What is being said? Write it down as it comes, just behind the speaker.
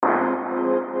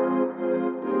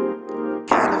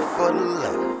for the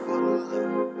love.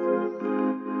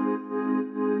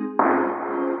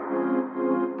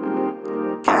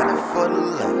 Got it for the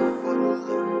love.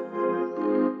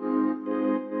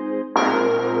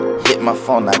 Hit my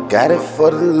phone, I got it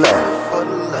for the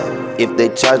love. If they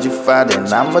charge you 5,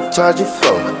 then I'ma charge you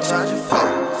 4.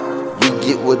 You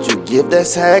get what you give,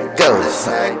 that's how it goes.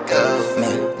 Man,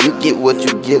 you get what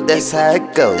you give, that's how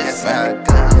it goes.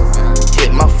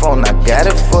 Hit my phone, I got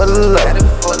it for the love.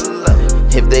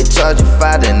 If they charge you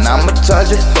 5, then I'ma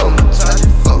charge you 4.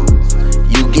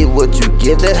 You get what you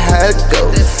give, that's how it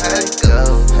goes.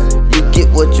 You get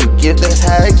what you give, that's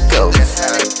how it goes.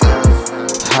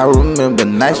 I remember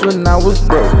nights when I was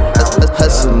broke,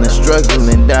 hustling,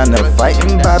 struggling down there,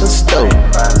 fighting by the stove.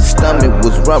 Stomach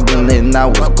was rumbling, I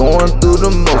was going through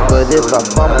the most. But if I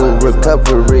fumble,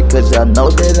 recover it, cause I know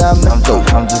that I'm the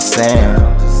dope. I'm just saying,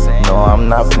 no, I'm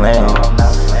not playing.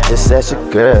 Just ask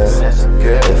your girl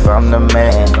if I'm the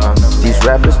man. These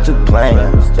rappers too plain,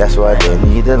 that's why they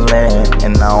need a land.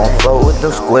 And I don't flow with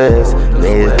them squares,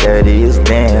 they as dirty as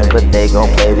damn, but they gon'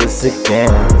 play this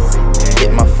again.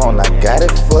 Hit my phone, I got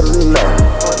it for the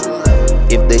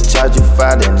love. If they charge you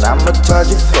 5, then I'ma charge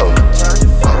you 4.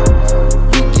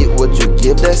 You get what you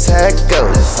give, that's how it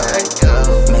goes.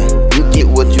 Man, you get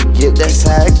what you give, that's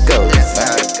how it goes.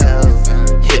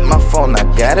 Hit my phone, I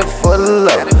got it for the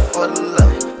love.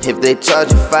 If they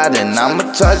charge you 5, then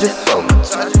I'ma charge you 4.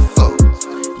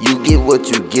 You get what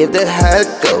you give, that's how it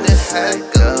goes.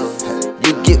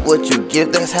 You get what you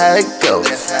give, that's how it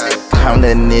goes. I'm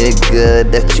the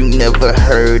nigga that you never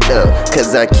heard of,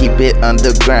 cause I keep it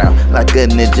underground like a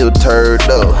Ninja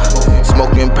Turtle.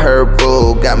 Smoking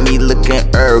purple, got me looking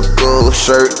Urkel.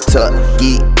 Shirt tucked,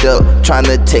 geeked up,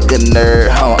 tryna take a nerd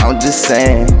home. I'm just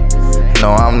saying, no,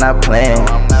 I'm not playing.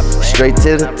 Straight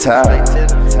to the top,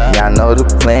 y'all know the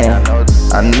plan.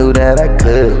 I knew that I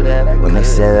could when they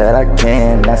said that I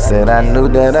can. I said I knew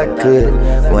that I could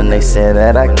when they said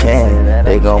that I can.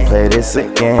 They gon' play this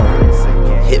again.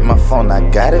 Hit my phone, I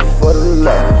got it for the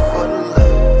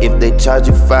love. If they charge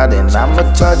you 5, then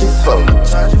I'ma charge you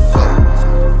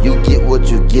 4. You get what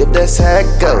you give, that's how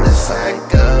it goes.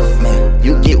 Man,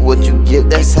 you get what you give,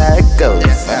 that's how it goes.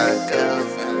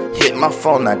 Hit my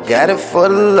phone, I got it for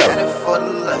the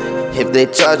love. If they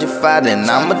charge you 5, then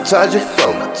I'ma charge you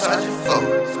 4.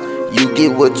 You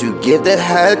get what you give, that's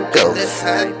how it goes.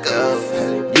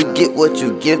 You get what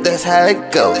you give, that's how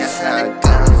it goes.